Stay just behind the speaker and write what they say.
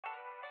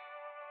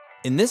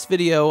In this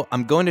video,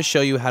 I'm going to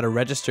show you how to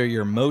register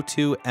your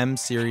Motu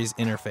M-Series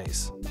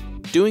interface.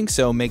 Doing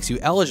so makes you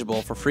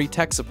eligible for free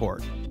tech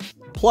support.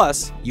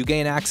 Plus, you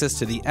gain access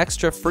to the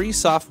extra free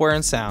software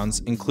and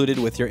sounds included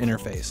with your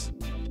interface.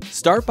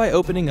 Start by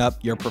opening up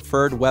your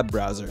preferred web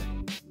browser.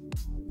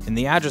 In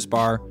the address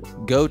bar,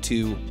 go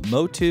to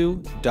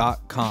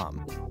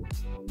motu.com.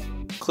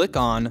 Click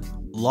on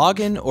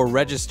Login or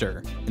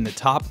Register in the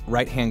top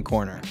right-hand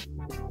corner.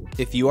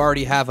 If you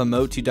already have a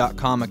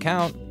motu.com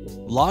account,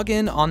 log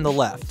in on the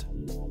left.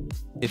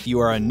 If you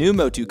are a new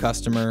Motu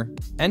customer,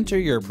 enter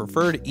your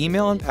preferred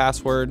email and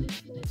password,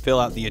 fill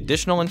out the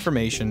additional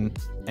information,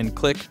 and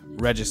click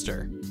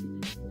Register.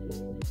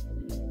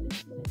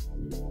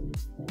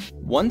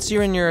 Once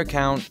you're in your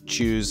account,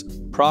 choose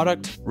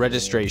Product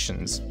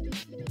Registrations.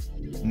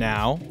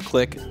 Now,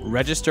 click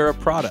Register a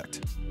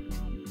Product.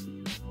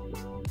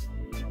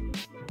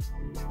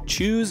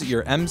 Choose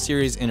your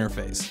M-Series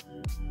interface.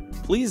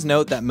 Please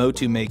note that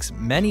Motu makes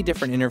many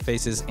different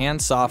interfaces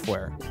and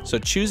software, so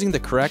choosing the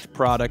correct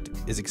product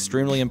is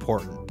extremely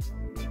important.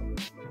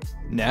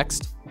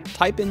 Next,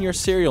 type in your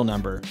serial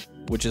number,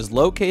 which is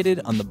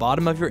located on the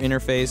bottom of your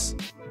interface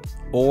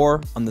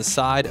or on the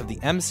side of the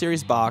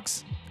M-Series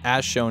box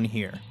as shown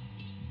here.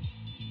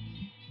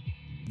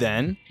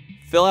 Then,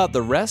 fill out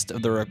the rest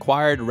of the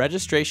required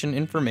registration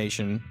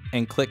information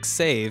and click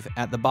Save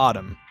at the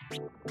bottom.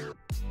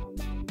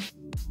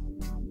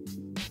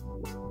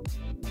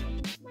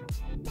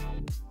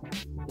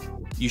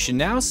 You should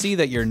now see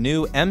that your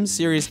new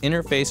M-Series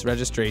interface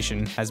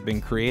registration has been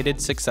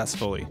created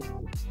successfully.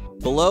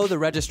 Below the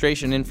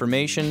registration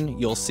information,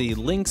 you'll see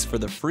links for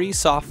the free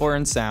software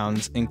and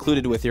sounds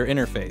included with your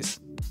interface.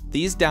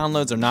 These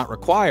downloads are not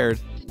required,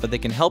 but they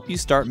can help you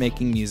start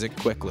making music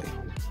quickly.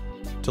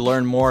 To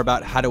learn more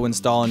about how to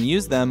install and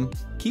use them,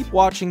 keep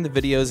watching the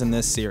videos in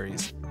this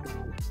series.